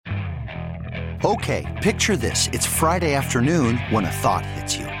Okay, picture this. It's Friday afternoon when a thought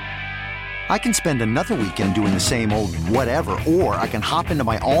hits you. I can spend another weekend doing the same old whatever, or I can hop into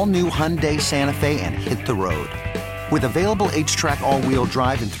my all-new Hyundai Santa Fe and hit the road. With available H-Track all-wheel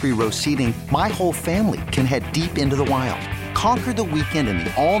drive and 3-row seating, my whole family can head deep into the wild. Conquer the weekend in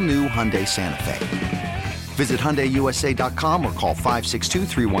the all-new Hyundai Santa Fe. Visit HyundaiUSA.com or call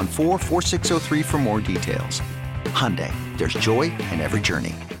 562-314-4603 for more details. Hyundai, there's joy in every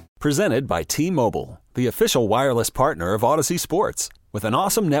journey. Presented by T-Mobile, the official wireless partner of Odyssey Sports. With an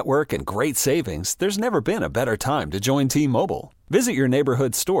awesome network and great savings, there's never been a better time to join T-Mobile. Visit your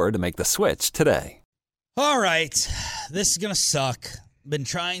neighborhood store to make the switch today. All right, this is going to suck. Been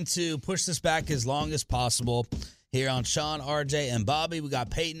trying to push this back as long as possible here on Sean, RJ, and Bobby. We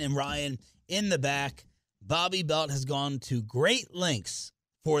got Peyton and Ryan in the back. Bobby Belt has gone to great lengths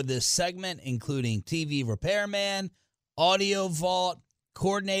for this segment, including TV repairman, audio vault,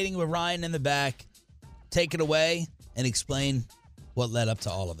 coordinating with Ryan in the back. Take it away and explain what led up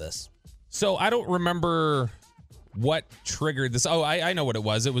to all of this. So I don't remember what triggered this. Oh, I know what it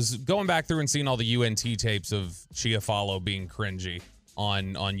was. It was going back through and seeing all the UNT tapes of Chiafalo being cringy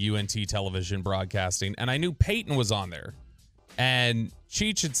on UNT television broadcasting. And I knew Peyton was on there. And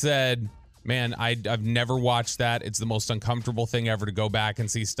Cheech had said, man, I've never watched that. It's the most uncomfortable thing ever to go back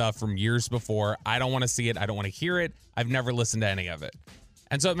and see stuff from years before. I don't want to see it. I don't want to hear it. I've never listened to any of it.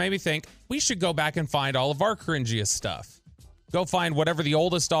 And so it made me think, we should go back and find all of our cringiest stuff. Go find whatever the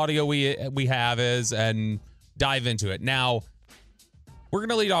oldest audio we have is and dive into it. Now, we're going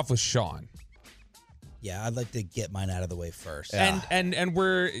to lead off with Sean. Yeah, I'd like to get mine out of the way first. Yeah. And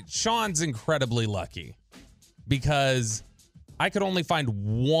Sean's incredibly lucky because I could only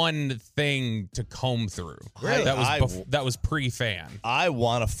find one thing to comb through. Really? That was pre-fan. I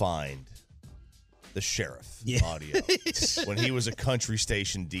want to find the sheriff audio when he was a country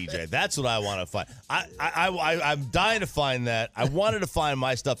station DJ. That's what I want to find. I'm dying to find that. I wanted to find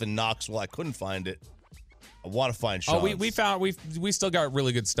my stuff in Knoxville. I couldn't find it. I want to find Sean's. Oh, we still got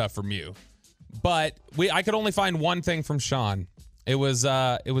really good stuff from you, but I could only find one thing from Sean. It was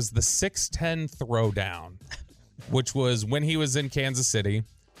the 6'10" throwdown, which was when he was in Kansas City.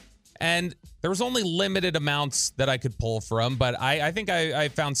 And there was only limited amounts that I could pull from, but I think I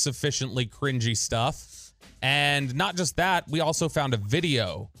found sufficiently cringy stuff. And not just that, we also found a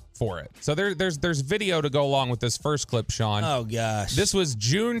video for it. So there's video to go along with this first clip, Sean. Oh, gosh. This was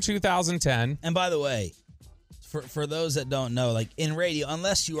June 2010. And by the way, for those that don't know, like in radio,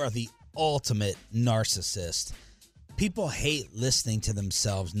 unless you are the ultimate narcissist, people hate listening to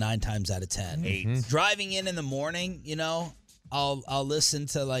themselves 9 times out of 10. Mm-hmm. Driving in the morning, you know, I'll listen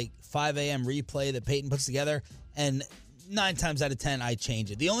to like 5 a.m. replay that Peyton puts together, and 9 times out of 10, I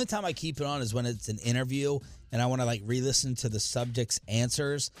change it. The only time I keep it on is when it's an interview and I want to like re-listen to the subject's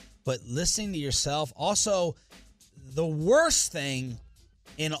answers. But listening to yourself, also, the worst thing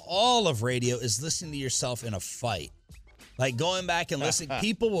in all of radio is listening to yourself in a fight. Like going back and listening.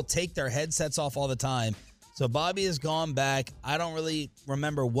 People will take their headsets off all the time. So Bobby has gone back. I don't really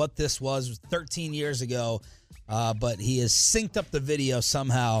remember what this was. It was 13 years ago. But he has synced up the video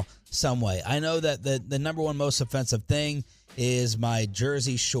somehow, some way. I know that the number one most offensive thing is my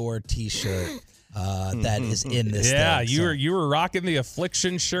Jersey Shore T-shirt that is in this. Yeah, thing, you were rocking the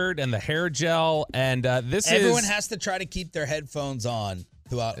Affliction shirt and the hair gel, and everyone has to try to keep their headphones on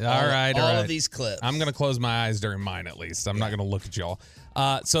throughout all of these clips. I'm gonna close my eyes during mine at least. I'm not gonna look at y'all.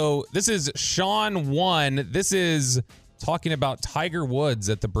 So this is Sean 1. This is talking about Tiger Woods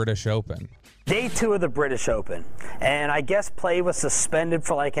at the British Open. Day 2 of the British Open, and I guess play was suspended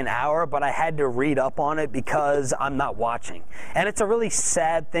for like an hour, but I had to read up on it because I'm not watching. And it's a really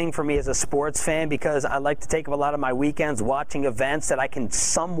sad thing for me as a sports fan because I like to take up a lot of my weekends watching events that I can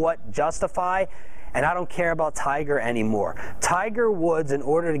somewhat justify, and I don't care about Tiger anymore. Tiger Woods, in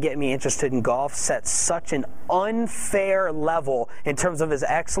order to get me interested in golf, set such an unfair level in terms of his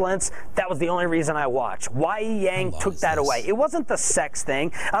excellence. That was the only reason I watched. Y.E. Yang took that away. It wasn't the sex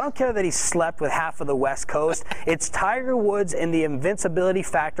thing. I don't care that he slept with half of the West Coast. It's Tiger Woods and the invincibility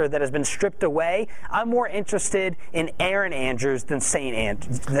factor that has been stripped away. I'm more interested in Aaron Andrews than St.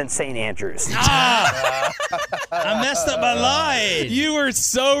 Andrews. I messed up my line. You were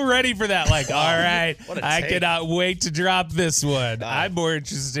so ready for that. Like, all right. I cannot wait to drop this one. I'm more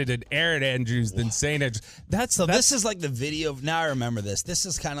interested in Aaron Andrews than St. Andrews. This is like the video. Now I remember this. This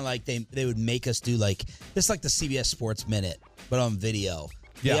is kind of like they would make us do like this, like the CBS Sports Minute, but on video.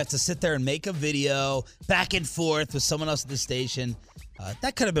 Yeah. You have to sit there and make a video back and forth with someone else at the station.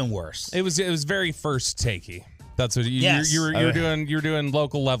 That could have been worse. It was very first takey. That's what Yes. you're doing. You're doing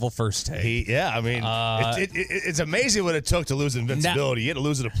local level first take. It's amazing what it took to lose invincibility. You had to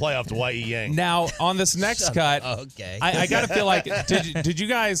lose in a playoff to Y.E. Yang. Now on this next cut, okay. I gotta feel like did you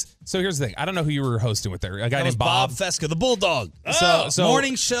guys? So here's the thing. I don't know who you were hosting with there. A guy That was named Bob Fesca, the Bulldog. So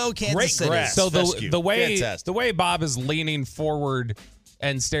Morning show, Kansas City. grass. So Fescue. the way Bob is leaning forward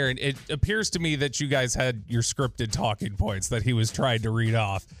and staring, it appears to me that you guys had your scripted talking points that he was trying to read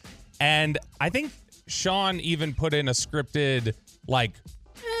off, and I think Sean even put in a scripted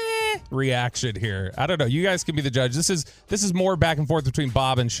reaction here. I don't know. You guys can be the judge. This is more back and forth between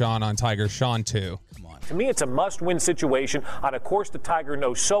Bob and Sean on Tiger. Sean too. To me, it's a must-win situation on a course the Tiger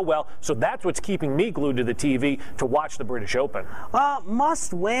knows so well, so that's what's keeping me glued to the TV to watch the British Open.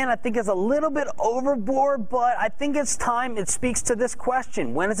 Must win, I think, is a little bit overboard, but I think it's time. It speaks to this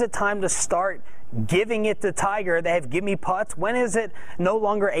question. When is it time to start giving it to Tiger? They have give me putts. When is it no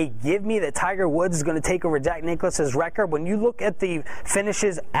longer a give me that Tiger Woods is going to take over Jack Nicklaus's record? When you look at the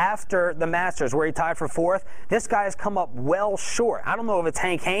finishes after the Masters where he tied for fourth, this guy has come up well short. I don't know if it's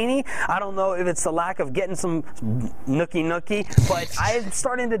Hank Haney. I don't know if it's the lack of getting some nookie, but I'm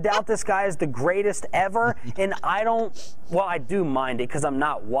starting to doubt this guy is the greatest ever, and I do mind it because I'm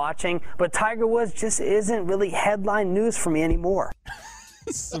not watching, but Tiger Woods just isn't really headline news for me anymore.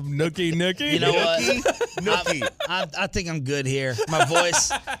 Some nookie. You know what? Nookie. I think I'm good here. My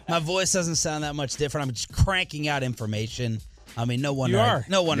voice doesn't sound that much different. I'm just cranking out information. I mean, no wonder.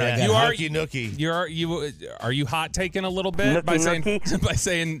 No wonder. Yeah, I got nookie. Are you hot taking a little bit by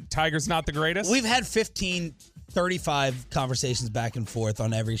saying Tiger's not the greatest? We've had 35 conversations back and forth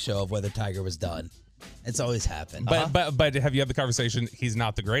on every show of whether Tiger was done. It's always happened. But have you had the conversation? He's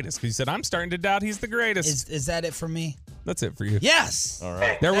not the greatest because you said I'm starting to doubt he's the greatest. Is that it for me? That's it for you. Yes. All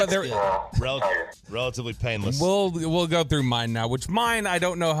right. Relatively painless. We'll go through mine now. Which mine I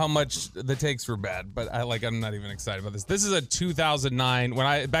don't know how much the takes were bad, but I'm not even excited about this. This is a 2009.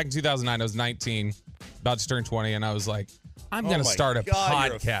 Back in 2009 I was 19, about to turn 20, and I was like, I'm gonna start a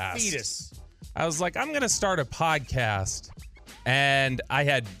podcast. You're a fetus. I was like, I'm gonna start a podcast, and I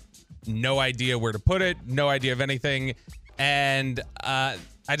had no idea where to put it, no idea of anything, and I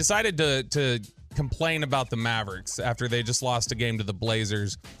decided to complain about the Mavericks after they just lost a game to the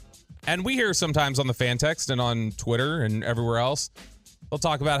Blazers. And we hear sometimes on the fan text and on Twitter and everywhere else, they'll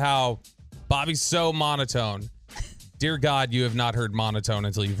talk about how Bobby's so monotone. Dear God, you have not heard monotone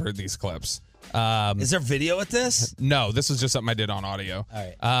until you've heard these clips. Is there video with this? No, this was just something I did on audio.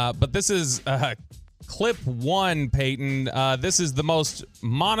 All right. But this is clip 1, Peyton. This is the most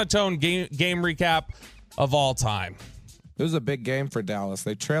monotone game recap of all time. It was a big game for Dallas.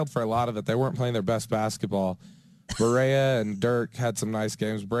 They trailed for a lot of it. They weren't playing their best basketball. Barea and Dirk had some nice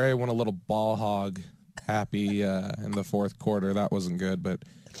games. Barea went a little ball hog happy in the fourth quarter. That wasn't good, but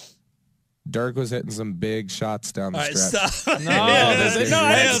Dirk was hitting some big shots down the stretch. Stop.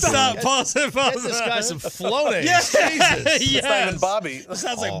 Stop. Pause it. Get this guy some floating. Yeah. Jesus. Yes. It's not even Bobby.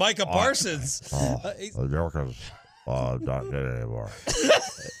 Sounds like Micah Parsons. The joke is not good anymore.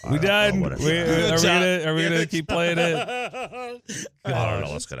 We done. Are we gonna keep playing it? I don't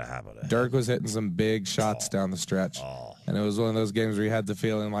know what's gonna happen. Dirk was hitting some big shots down the stretch, and it was one of those games where you had the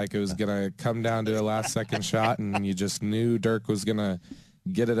feeling like it was gonna come down to a last-second shot, and you just knew Dirk was gonna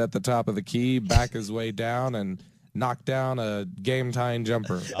get it at the top of the key, back his way down, and knock down a game-tying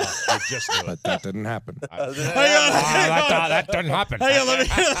jumper. I just knew it. But that didn't happen. That didn't happen. Hang on, let me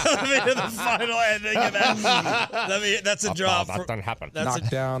hear the final ending of that. That's a drop. That didn't happen. Knock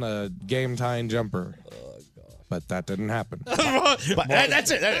down a game-tying jumper. But that didn't happen. But that's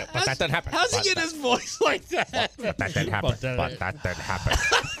it. But that didn't happen. How's he get his voice like that? That didn't happen. But that didn't happen.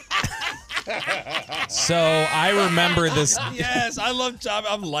 So I remember this. Yes, I love John.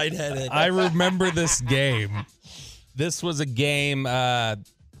 I'm lightheaded. I remember this game. This was a game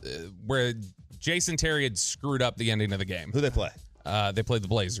where Jason Terry had screwed up the ending of the game. Who they play? They played the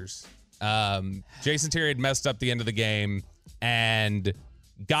Blazers. Jason Terry had messed up the end of the game and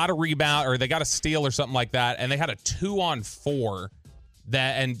got a rebound, or they got a steal or something like that, and they had a 2-on-4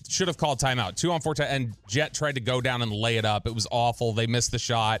 and should have called timeout. 2-on-4, and Jet tried to go down and lay it up. It was awful. They missed the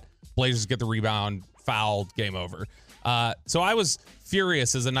shot. Blazers get the rebound, fouled, game over. So I was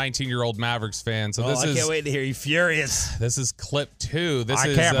furious as a 19-year-old Mavericks fan. So I can't wait to hear you furious. This is clip 2.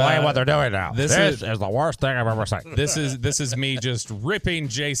 I can't believe what they're doing now. This is the worst thing I've ever seen. This is me just ripping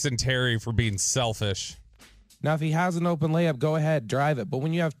Jason Terry for being selfish. Now, if he has an open layup, go ahead, drive it. But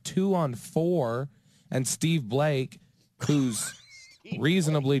when you have 2-on-4 and Steve Blake, who's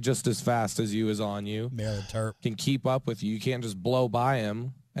reasonably just as fast as you is on you, Maryland Terp can keep up with you. You can't just blow by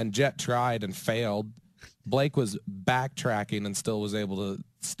him. And Jet tried and failed. Blake was backtracking and still was able to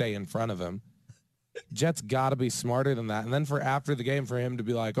stay in front of him. Jet's got to be smarter than that. And then for after the game, for him to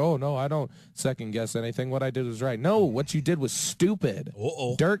be like, oh, no, I don't second guess anything. What I did was right. No, what you did was stupid.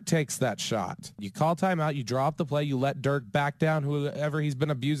 Dirk takes that shot. You call timeout, you draw up the play, you let Dirk back down whoever he's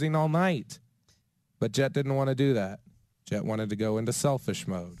been abusing all night. But Jet didn't want to do that. Jet wanted to go into selfish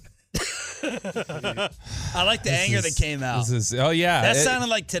mode. I like the anger that came out. That sounded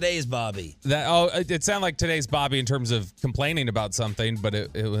like today's Bobby. It sounded like today's Bobby in terms of complaining about something, but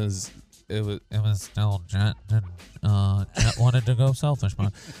it was still Jet. Jet wanted to go selfish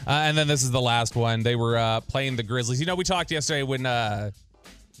mode. And then this is the last one. They were playing the Grizzlies. You know, we talked yesterday when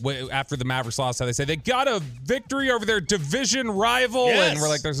after the Mavericks lost, how they say they got a victory over their division rival, and we're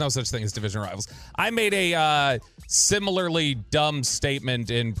like, there's no such thing as division rivals. I made a similarly dumb statement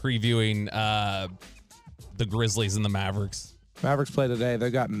in previewing the Grizzlies and the Mavericks. Mavericks play today.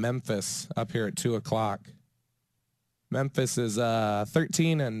 They got Memphis up here at 2:00. Memphis is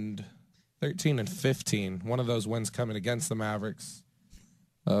 13 and 15. One of those wins coming against the Mavericks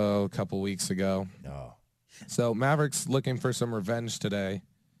a couple weeks ago. Oh. So Mavericks looking for some revenge today.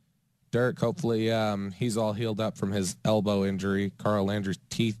 Dirk, hopefully he's all healed up from his elbow injury. Carl Landry's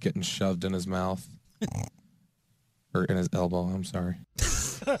teeth getting shoved in his mouth. Or in his elbow, I'm sorry.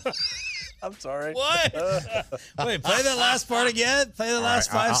 I'm sorry. What? Wait, play that last part again. Play the last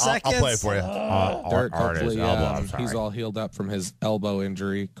 5 seconds. I'll play it for you. Dirk, hopefully he's all healed up from his elbow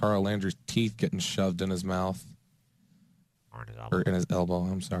injury. Carl Landry's teeth getting shoved in his mouth. Or in his elbow,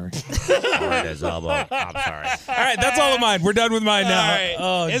 I'm sorry. Or in his elbow, I'm sorry. All right, that's all of mine. We're done with mine now. Right.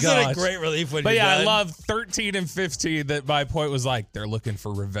 Oh, Isn't gosh. it great relief when But you're yeah, done? I love 13 and 15 that my point was like, they're looking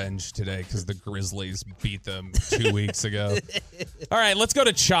for revenge today because the Grizzlies beat them 2 weeks ago. All right, let's go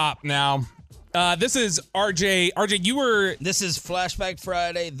to Chop now. This is RJ. RJ, you were... This is Flashback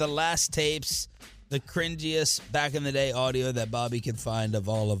Friday, the last tapes, the cringiest back in the day audio that Bobby could find of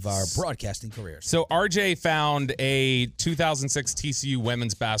all of our broadcasting careers. So RJ found a 2006 TCU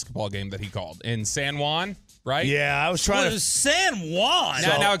women's basketball game that he called in San Juan, right? Yeah, I was trying It was San Juan.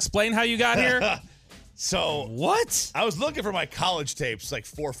 Now explain how you got here. So what? I was looking for my college tapes like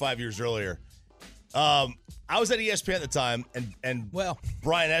 4 or 5 years earlier. I was at ESPN at the time, and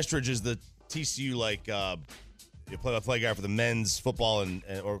Brian Estridge is the TCU play-by-play guy for the men's football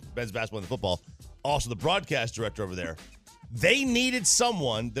or men's basketball and football. Also the broadcast director over there. They needed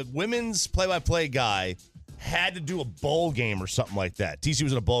someone. The women's play-by-play guy had to do a bowl game or something like that. TCU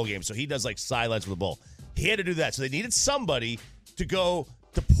was in a bowl game, so he does like sidelines for the bowl. He had to do that, so they needed somebody to go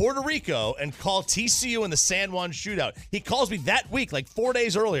to Puerto Rico and call TCU in the San Juan shootout. He calls me that week, like 4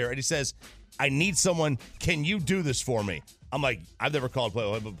 days earlier, and he says, I need someone. Can you do this for me? I'm like, I've never called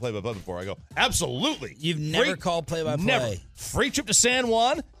play-by-play before. I go, absolutely. You've never called play-by-play? Never. Free trip to San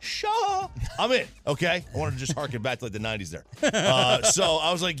Juan? Sure. I'm in. Okay. I wanted to just harken back to like the 90s there. So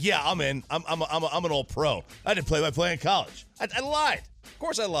I was like, yeah, I'm in. I'm an old pro. I did play-by-play in college. I lied. Of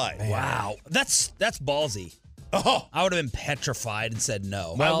course I lied. Wow. That's ballsy. Oh, I would have been petrified and said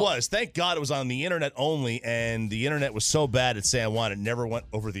no. I was. Thank God it was on the internet only, and the internet was so bad at San Juan it never went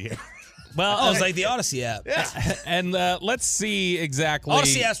over the air. Well, it was like the Odyssey app. Yeah. And let's see exactly.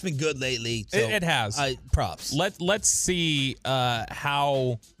 Odyssey app's been good lately. So it has. Props. Let's see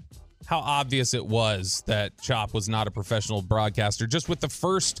how obvious it was that Chop was not a professional broadcaster. Just with the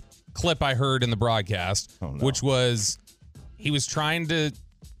first clip I heard in the broadcast, which was he was trying to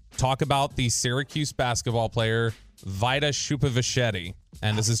talk about the Syracuse basketball player Vida Shupavichetti,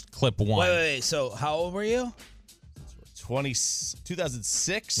 and this is clip 1. Wait. So how old were you?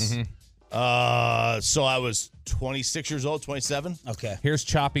 2006. Mm-hmm. So I was 26 years old, 27. Okay. Here's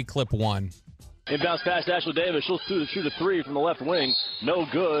Choppy clip 1. Inbounds pass to Ashley Davis. She'll shoot a three from the left wing. No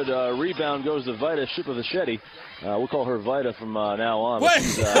good. Rebound goes to Vida Shupavichetti. We'll call her Vida from now on. Wait.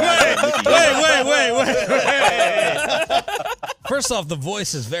 First off, the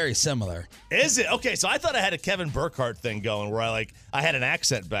voice is very similar. Is it? Okay, so I thought I had a Kevin Burkhardt thing going where I had an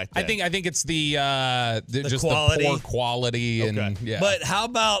accent back then. I think it's the just quality. the poor quality and yeah. But how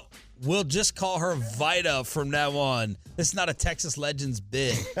about we'll just call her Vida from now on? This is not a Texas Legends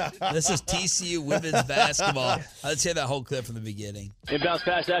bid. This is TCU women's basketball. Let's hear that whole clip from the beginning. Inbounds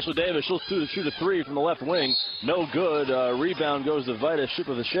pass to Ashley Davis. She'll shoot a three from the left wing. No good. Rebound goes to Vida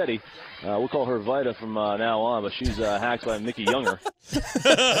Shupavichetti. We'll call her Vida from now on, but she's hacked by Mickey Younger.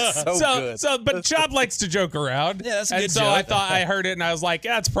 But Chop likes to joke around. Yeah, that's a good and so joke. I thought I heard it and I was like,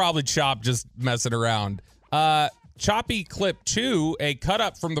 that's probably Chop just messing around. Choppy clip 2, a cut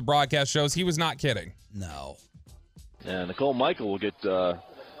up from the broadcast shows he was not kidding. No. And Nicole Michael will get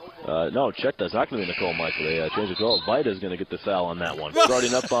No, check that's not going to be Nicole Michael. They changed the call. Vida is going to get the foul on that one.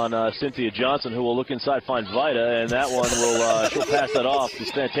 Starting up on Cynthia Johnson, who will look inside, find Vida, and that one will she'll pass that off to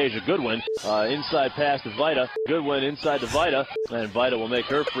Fantasia Goodwin. Inside pass to Vida. Goodwin inside to Vida, and Vida will make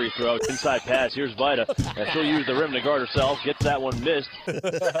her free throw. Inside pass. Here's Vida, and she'll use the rim to guard herself. Gets that one missed.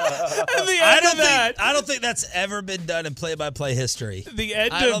 I don't think that's ever been done in play-by-play history. I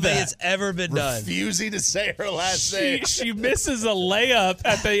don't think it's ever been done. Refusing to say her last name. She misses a layup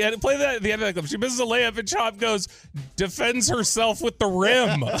at the end. Play that at the end of that clip. She misses a layup and Chop goes, defends herself with the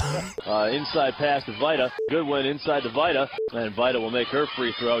rim. Inside pass to Vida. Goodwin inside to Vida, and Vida will make her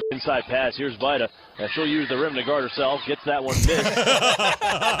free throw. Inside pass. Here's Vida, and she'll use the rim to guard herself. Gets that one missed.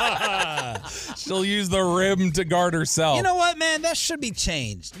 She'll use the rim to guard herself. You know what, man? That should be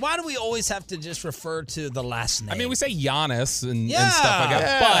changed. Why do we always have to just refer to the last name? I mean, we say Giannis and stuff like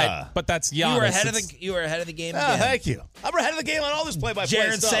that, but that's Giannis. You were ahead of the game Oh, again. thank you. I'm ahead of the game on all this play-by-play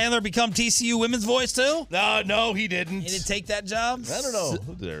Jared stuff. Sandler become TCU women's voice too? No, he didn't. He didn't take that job? I don't know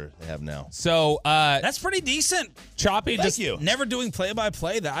who they have now. So that's pretty decent. Choppy Thank just you. Never doing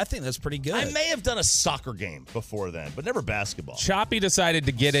play-by-play. I think that's pretty good. I may have done a soccer game before then, but never basketball. Choppy decided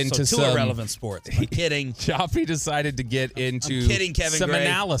to get into two some irrelevant sports. I'm kidding. Choppy decided to get into I'm kidding, Kevin some Gray.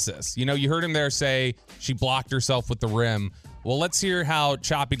 analysis. You know, you heard him there say she blocked herself with the rim. Well, let's hear how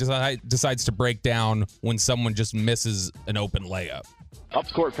Choppy decides to break down when someone just misses an open layup. Up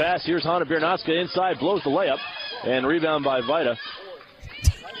court pass. Here's Hanna Biernatska inside, blows the layup, and rebound by Vida.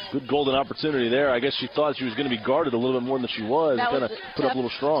 Good golden opportunity there. I guess she thought she was going to be guarded a little bit more than she was. Kind of put up a little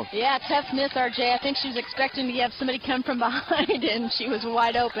strong. Yeah, tough miss, RJ. I think she was expecting to have somebody come from behind, and she was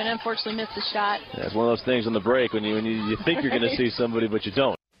wide open. Unfortunately, missed the shot. Yeah, it's one of those things on the break when you think you're going to see somebody, but you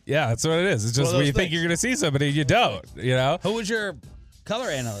don't. Yeah, that's what it is. It's just when you think you're going to see somebody, you don't. You know. Who was your color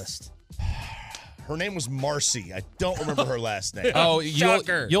analyst? Her name was Marcy. I don't remember her last name. Oh,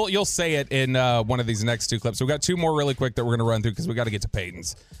 you'll say it in one of these next two clips. We've got two more really quick that we're going to run through because we got to get to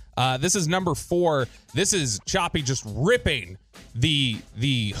Peyton's. This is number 4. This is Choppy just ripping the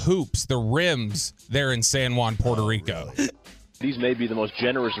hoops, the rims there in San Juan, Puerto Rico. Really? These may be the most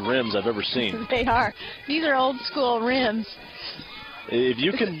generous rims I've ever seen. They are. These are old school rims. If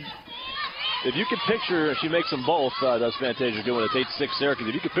you can picture, she makes them both. That's Fantasia Goodwin. It's 8-6 Syracuse.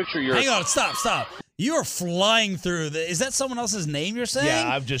 If you can picture your... Hang on, stop. You are flying through. Is that someone else's name you're saying?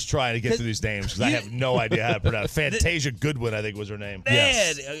 Yeah, I'm just trying to get through these names because I have no idea how to pronounce it. Fantasia Goodwin, I think, was her name.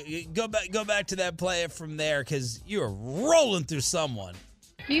 Man, Yes. go back to that play from there because you are rolling through someone.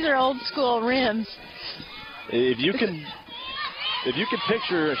 These are old school rims. If you can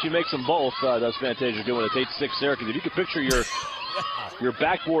picture, she makes them both. That's Fantasia Goodwin. It's 8-6 Syracuse. If you can picture your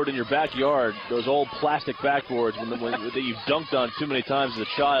backboard in your backyard, those old plastic backboards that you've dunked on too many times as a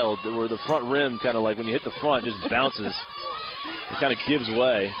child, where the front rim kind of like when you hit the front just bounces. It kind of gives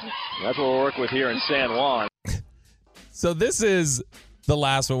way. That's what we'll work with here in San Juan. So this is the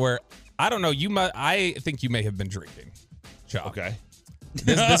last one where I don't know. I think you may have been drinking. Chop. Okay.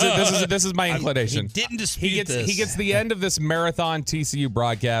 This is my inclination. He didn't dispute this. He gets the end of this marathon TCU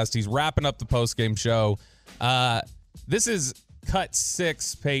broadcast. He's wrapping up the postgame show. This is cut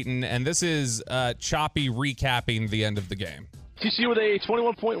 6, Peyton, and this is Choppy recapping the end of the game. TCU with a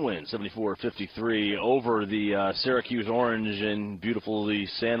 21-point win, 74-53 over the Syracuse Orange in beautifully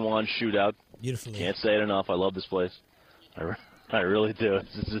San Juan shootout. Beautifully. Can't say it enough. I love this place. I really do.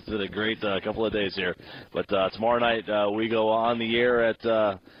 It's been a great couple of days here. But tomorrow night we go on the air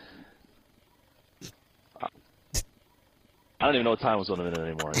at I don't even know what time was on the minute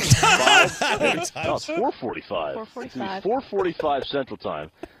anymore. 5? No, it's 4:45. 4:45. 4:45 Central Time.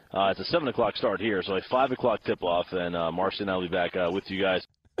 It's a 7 o'clock start here, so a 5 o'clock tip-off, and Marcy and I will be back with you guys.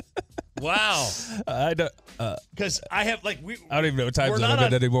 Wow. I don't. Because I have, I don't even know what time zone I'm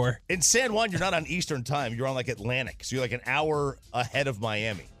in anymore. In San Juan, you're not on Eastern Time. You're on, Atlantic. So you're, an hour ahead of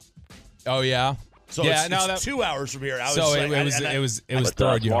Miami. Oh, yeah? So it's 2 hours from here. It was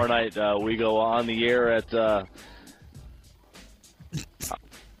throwing you. Tomorrow night we go on the air at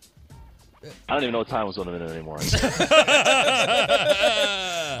I don't even know what time was on the minute anymore.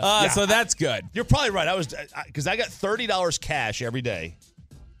 So that's good. You're probably right. Because I got $30 cash every day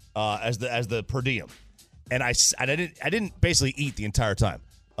as the per diem, and I didn't basically eat the entire time.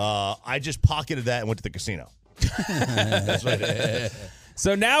 I just pocketed that and went to the casino. That's what I did.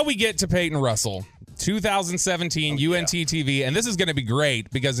 So now we get to Peyton Russell, 2017 UNT TV, and this is going to be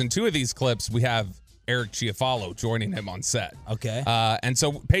great because in 2 of these clips we have Eric Chiafalo joining him on set. Okay. And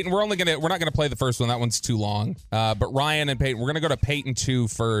so Peyton, we're not gonna play the first one. That one's too long. But Ryan and Peyton, we're gonna go to Peyton 2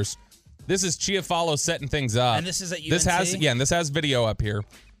 first. This is Chiafalo setting things up. And this is at UNT? This has video up here.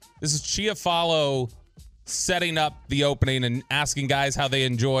 This is Chiafalo setting up the opening and asking guys how they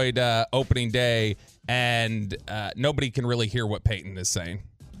enjoyed opening day, and nobody can really hear what Peyton is saying.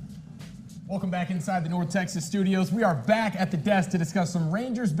 Welcome back inside the North Texas studios. We are back at the desk to discuss some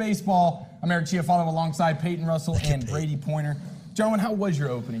Rangers baseball. I'm Eric Chiafalo alongside Peyton Russell and Brady Pointer. Gentlemen, how was your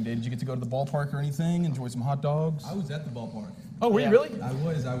opening day? Did you get to go to the ballpark or anything? Enjoy some hot dogs? I was at the ballpark. Oh, were you really? I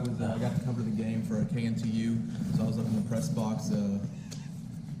was. I got to cover the game for KNTU, so I was up in the press box.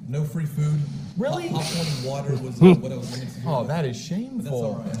 No free food. Really? Popcorn and water was what I was limited to. Oh, that is shameful. But that's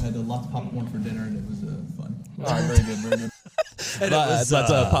all right. I had lots of popcorn for dinner, and it was fun. All right, very good, very good. That's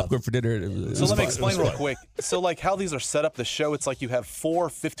popcorn for dinner. So let me explain real quick. So like how these are set up, the show, it's like you have 4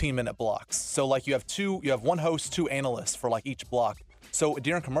 15-minute blocks. So like you have one host, 2 analysts for like each block. So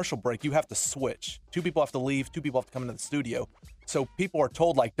during commercial break, you have to switch. 2 people have to leave, 2 people have to come into the studio. So people are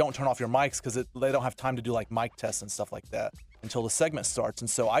told like, don't turn off your mics because they don't have time to do like mic tests and stuff like that until the segment starts. And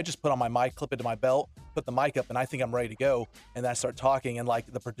so I just put on my mic, clip it to my belt, put the mic up, and I think I'm ready to go. And then I start talking, and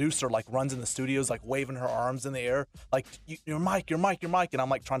like the producer like runs in the studios like waving her arms in the air, like your mic. And I'm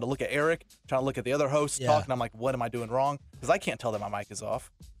like trying to look at Eric, trying to look at the other hosts talking. I'm like, what am I doing wrong? Because I can't tell that my mic is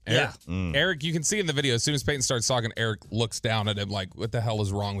off. Eric, you can see in the video, as soon as Peyton starts talking, Eric looks down at him like, what the hell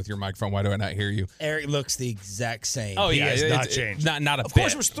is wrong with your microphone? Why do I not hear you? Eric looks the exact same. Oh, yeah. He has not changed. Not a bit. Of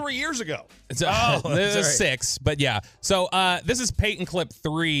course, it was 3 years ago. This is 6, but yeah. So this is Peyton clip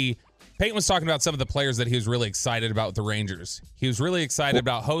 3. Peyton was talking about some of the players that he was really excited about with the Rangers. He was really excited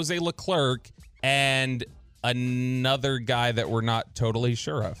about Jose Leclerc and another guy that we're not totally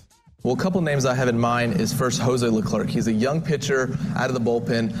sure of. Well, a couple names I have in mind is first Jose Leclerc. He's a young pitcher out of the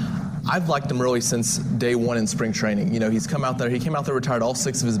bullpen. I've liked him really since day one in spring training. You know, he came out there, retired all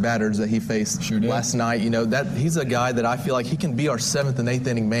 6 of his batters that he faced last night. You know, that he's a guy that I feel like he can be our 7th and 8th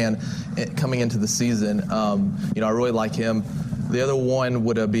inning man coming into the season. You know, I really like him. The other one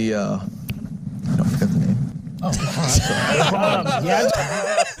would be, I don't forget the name. Oh, all right. No problem. Yeah.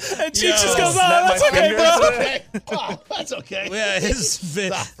 And Cheech just goes, that's okay, bro. Oh, that's okay. Yeah,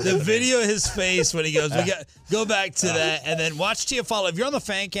 the video of his face when he goes, go back to that, and then watch Chiafalo. If you're on the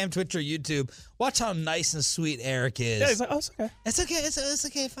fan cam, Twitch, or YouTube, watch how nice and sweet Eric is. Yeah, he's like, oh, it's okay. It's okay. It's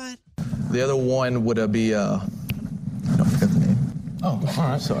okay, fine. The other one would be, I don't forget the name. Oh, all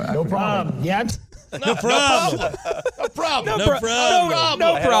right. Sorry. No problem. Yeah. No problem. No problem. No problem.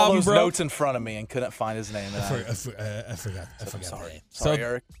 No I had all problem, those bro. notes in front of me and couldn't find his name. I forgot. Sorry. The name. Sorry,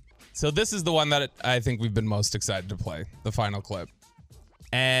 Eric. So this is the one that I think we've been most excited to play, the final clip.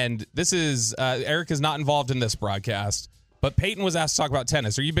 And this is, Eric is not involved in this broadcast, but Peyton was asked to talk about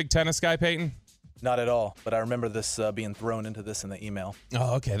tennis. Are you a big tennis guy, Peyton? Not at all, but I remember this being thrown into this in the email.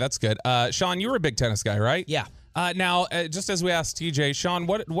 Oh, okay, that's good. Sean, you were a big tennis guy, right? Yeah. Now, just as we asked TJ, Sean,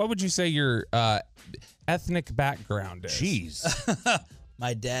 what would you say your ethnic background is? Jeez.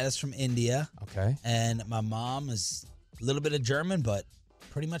 My dad is from India. Okay. And my mom is a little bit of German, but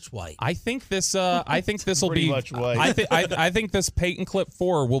pretty much white. I think this will Pretty be much white. I think this Peyton clip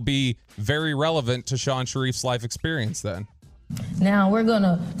 4 will be very relevant to Sean Sharif's life experience then. Now we're going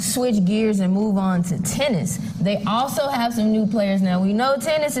to switch gears and move on to tennis. They also have some new players now. We know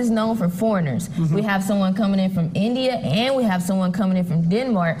tennis is known for foreigners. Mm-hmm. We have someone coming in from India and we have someone coming in from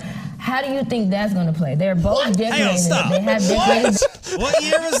Denmark. How do you think that's going to play? They're both decorated. Hang on, stop. They have decorated. What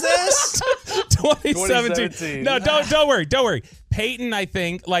year was this? 2017. No, don't worry. Peyton, I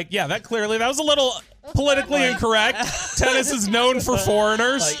think, that was a little politically incorrect. Tennis is known for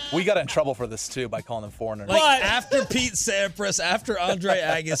foreigners. We got in trouble for this too by calling them foreigners. After Pete Sampras, after Andre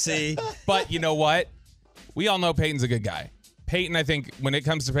Agassi. But you know what? We all know Peyton's a good guy. Peyton, I think, when it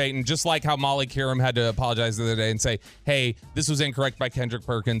comes to Peyton, just like how Molly Kiram had to apologize the other day and say, hey, this was incorrect by Kendrick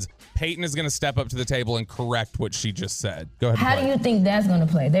Perkins, Peyton is going to step up to the table and correct what she just said. Go ahead. How do you think that's going to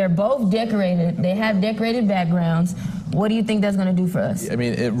play? They're both decorated. They have decorated backgrounds. What do you think that's going to do for us? I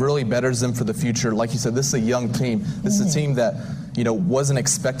mean, it really betters them for the future. Like you said, this is a young team. This is a team that, wasn't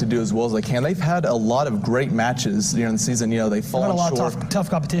expected to do as well as they can. They've had a lot of great matches during the season. They've fallen short. A lot of tough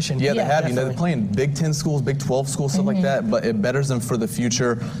competition. Yeah, they have. Definitely. They're playing Big 10 schools, Big 12 schools, stuff like that. But it betters them for the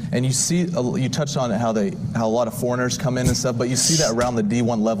future. And you see, you touched on it, how a lot of foreigners come in and stuff. But you see that around the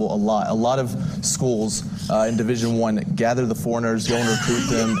D1 level a lot. A lot of schools in Division I gather the foreigners, go and recruit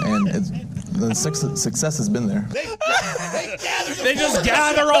them, and the success has been there. They just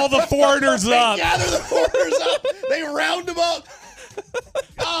gather all the foreigners up. They gather the foreigners up. They round them up.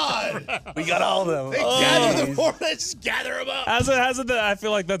 God, we got all of them. They gather the foreigners. Just gather them up. Hasn't I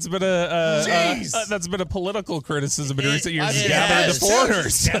feel like that's been a political criticism in recent years. Gather the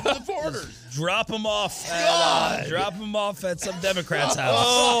foreigners. Gather the foreigners. Drop him off. Drop him off at some Democrat's house.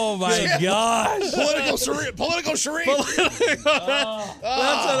 Oh my gosh! Political Shereen.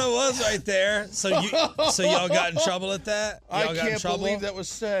 That's what it was right there. So y'all got in trouble at that? I Y'all got in can't trouble? believe that was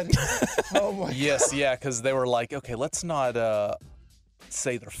said. Oh my. Yes, yeah, because they were like, okay, let's not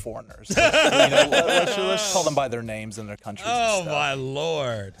say they're foreigners. Let's call them by their names and their countries. Oh my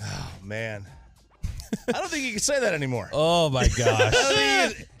Lord! Oh man. I don't think you can say that anymore. Oh my gosh!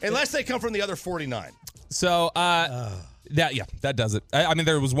 Unless they come from the other 49. So that does it. I mean,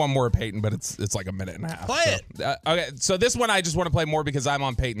 there was one more Peyton, but it's like a minute and a half. Play it. Okay, so this one I just want to play more because I'm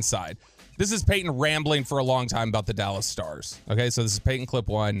on Peyton's side. This is Peyton rambling for a long time about the Dallas Stars. Okay, so this is Peyton clip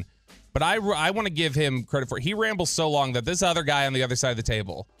 1. But I want to give him credit for it. He rambles so long that this other guy on the other side of the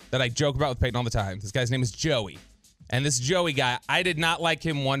table that I joke about with Peyton all the time, this guy's name is Joey. And this Joey guy, I did not like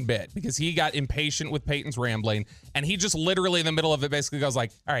him one bit because he got impatient with Peyton's rambling, and he just literally in the middle of it basically goes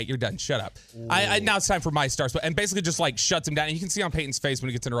like, all right, you're done. Shut up. Now it's time for my Stars. And basically just like shuts him down. And you can see on Peyton's face when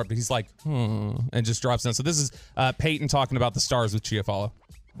he gets interrupted, he's like, and just drops down. So this is Peyton talking about the Stars with Chiafalo.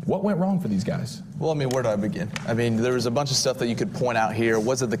 What went wrong for these guys? Well, I mean, where do I begin? I mean, there was a bunch of stuff that you could point out here.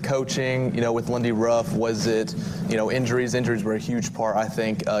 Was it the coaching, with Lindy Ruff? Was it, injuries? Injuries were a huge part, I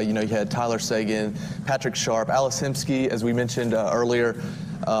think. You had Tyler Seguin, Patrick Sharp, Alex Hemsky, as we mentioned earlier,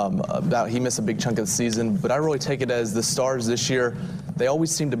 he missed a big chunk of the season. But I really take it as the Stars this year, they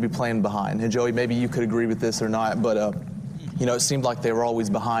always seem to be playing behind. And Joey, maybe you could agree with this or not, but it seemed like they were always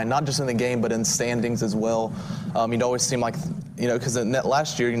behind, not just in the game, but in standings as well. It always seemed like, because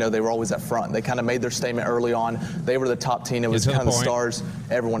last year, they were always at front. They kind of made their statement early on. They were the top team. It was kind of the Stars,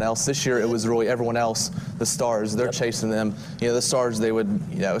 everyone else. This year, it was really everyone else, the Stars. They're chasing them. The Stars, they would,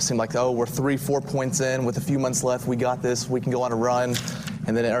 it seemed like, we're 3-4 points in with a few months left. We got this. We can go on a run.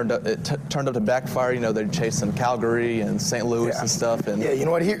 And then it turned up to backfire. They're chasing Calgary and St. Louis and stuff. And you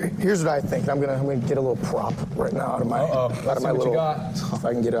know what? Here's what I think. I'm gonna get a little prop right now out of my little. If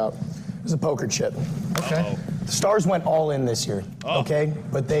I can get up. It's a poker chip. Okay. The Stars went all in this year. Okay,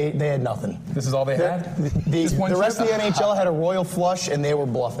 but they had nothing. This is all they had. The rest of the NHL had a royal flush, and they were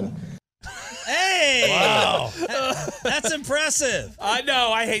bluffing. Hey! Wow. That's impressive. I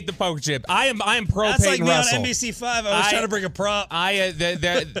know. I hate the poker chip. I am pro That's Peyton like me Russell. on NBC5. I was trying to bring a prop.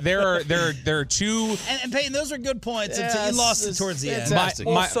 There are two. And Peyton, those are good points until you lost it towards the end.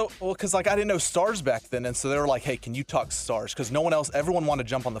 Because I didn't know Stars back then, and so they were like, "Hey, can you talk Stars?" Because everyone wanted to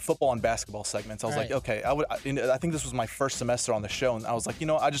jump on the football and basketball segments. I was like, "Okay." I think this was my first semester on the show, and I was like,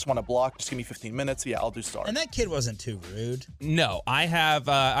 I just want to block. Just give me 15 minutes. Yeah, I'll do Stars. And that kid wasn't too rude. No, I have.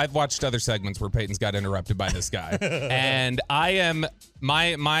 I've watched other segments where Peyton's got interrupted by this guy, and I am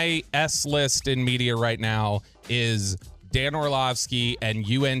my S list in media right now is Dan Orlovsky and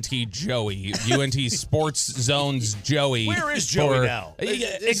UNT Joey, UNT Sports Zone's Joey. Where is Joey now?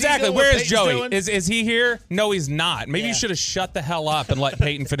 Exactly. Where is Joey? Is he here? No, he's not. Maybe you should have shut the hell up and let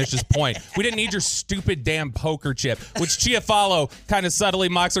Peyton finish his point. We didn't need your stupid damn poker chip, which Chiafalo kind of subtly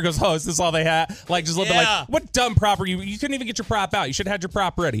mocks or goes, "Oh, is this all they had?" Like just a little bit like, "What dumb prop are you? You couldn't even get your prop out. You should have had your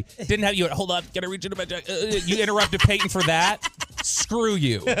prop ready. Didn't have you. Hold up, gotta reach into my jacket." You interrupted Peyton for that. Screw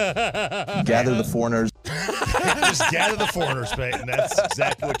you. Gather the foreigners. Just gather the foreigners, Peyton. That's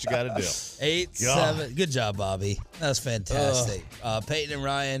exactly what you got to do. 8-7. Good job, Bobby. That was fantastic. Peyton and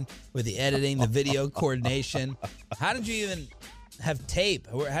Ryan with the editing, the video coordination. How did you even have tape?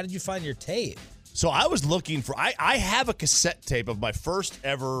 How did you find your tape? So I was looking for. I have a cassette tape of my first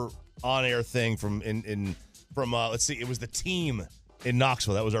ever on-air thing from let's see, it was the Team in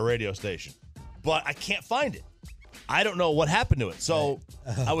Knoxville. That was our radio station, but I can't find it. I don't know what happened to it. So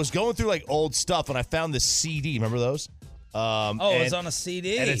I was going through like old stuff, and I found this CD. Remember those? It was on a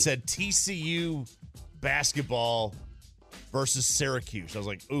CD. And it said TCU basketball versus Syracuse. I was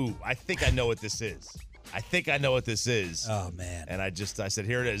like, ooh, I think I know what this is. Oh, man. And I said,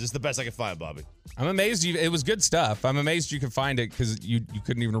 here it is. This is the best I can find, Bobby. I'm amazed it was good stuff. I'm amazed you could find it because you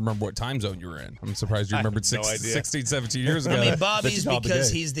couldn't even remember what time zone you were in. I'm surprised you remembered 16, 17 years ago. I mean, Bobby's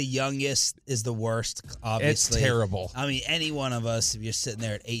because he's the youngest is the worst, obviously. It's terrible. I mean, any one of us, if you're sitting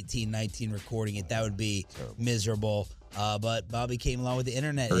there at 18, 19 recording it, that would be miserable. But Bobby came along with the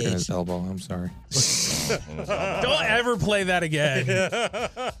internet Hurting age. his elbow. I'm sorry. Don't ever play that again.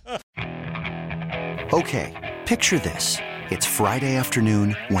 Okay, picture this. It's Friday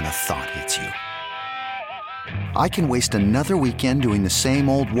afternoon when a thought hits you. I can waste another weekend doing the same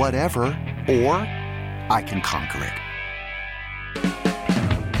old whatever, or I can conquer it.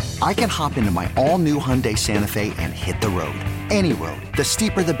 I can hop into my all-new Hyundai Santa Fe and hit the road. Any road. The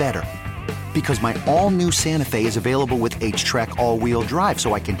steeper, the better. Because my all-new Santa Fe is available with H-Track all-wheel drive,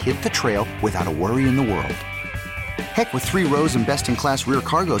 so I can hit the trail without a worry in the world. Heck, with 3 rows and best-in-class rear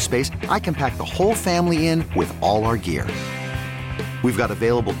cargo space, I can pack the whole family in with all our gear. We've got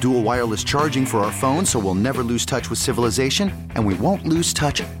available dual wireless charging for our phones, so we'll never lose touch with civilization, and we won't lose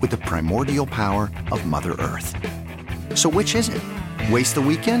touch with the primordial power of Mother Earth. So which is it? Waste the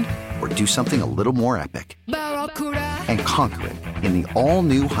weekend or do something a little more epic? And conquer it in the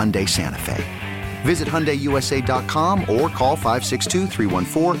all-new Hyundai Santa Fe. Visit HyundaiUSA.com or call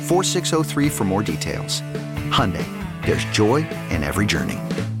 562-314-4603 for more details. Hyundai, there's joy in every journey.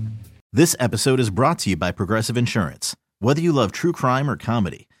 This episode is brought to you by Progressive Insurance. Whether you love true crime or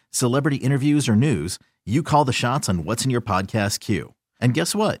comedy, celebrity interviews or news, you call the shots on what's in your podcast queue. And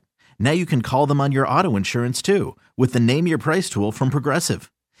guess what? Now you can call them on your auto insurance too with the Name Your Price tool from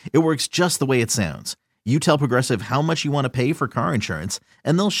Progressive. It works just the way it sounds. You tell Progressive how much you want to pay for car insurance,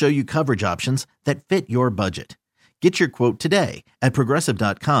 and they'll show you coverage options that fit your budget. Get your quote today at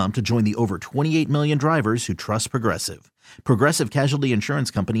Progressive.com to join the over 28 million drivers who trust Progressive. Progressive Casualty Insurance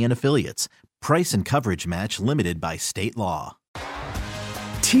Company and Affiliates. Price and coverage match limited by state law.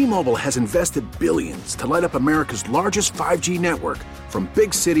 T-Mobile has invested billions to light up America's largest 5G network, from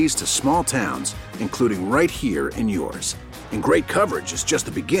big cities to small towns, including right here in yours. And great coverage is just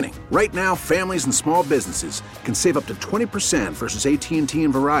the beginning. Right now, families and small businesses can save up to 20% versus AT&T and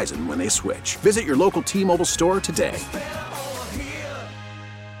Verizon when they switch. Visit your local T-Mobile store today.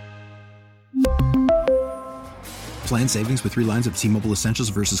 Plan savings with 3 lines of T-Mobile Essentials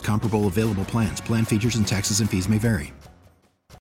versus comparable available plans. Plan features and taxes and fees may vary.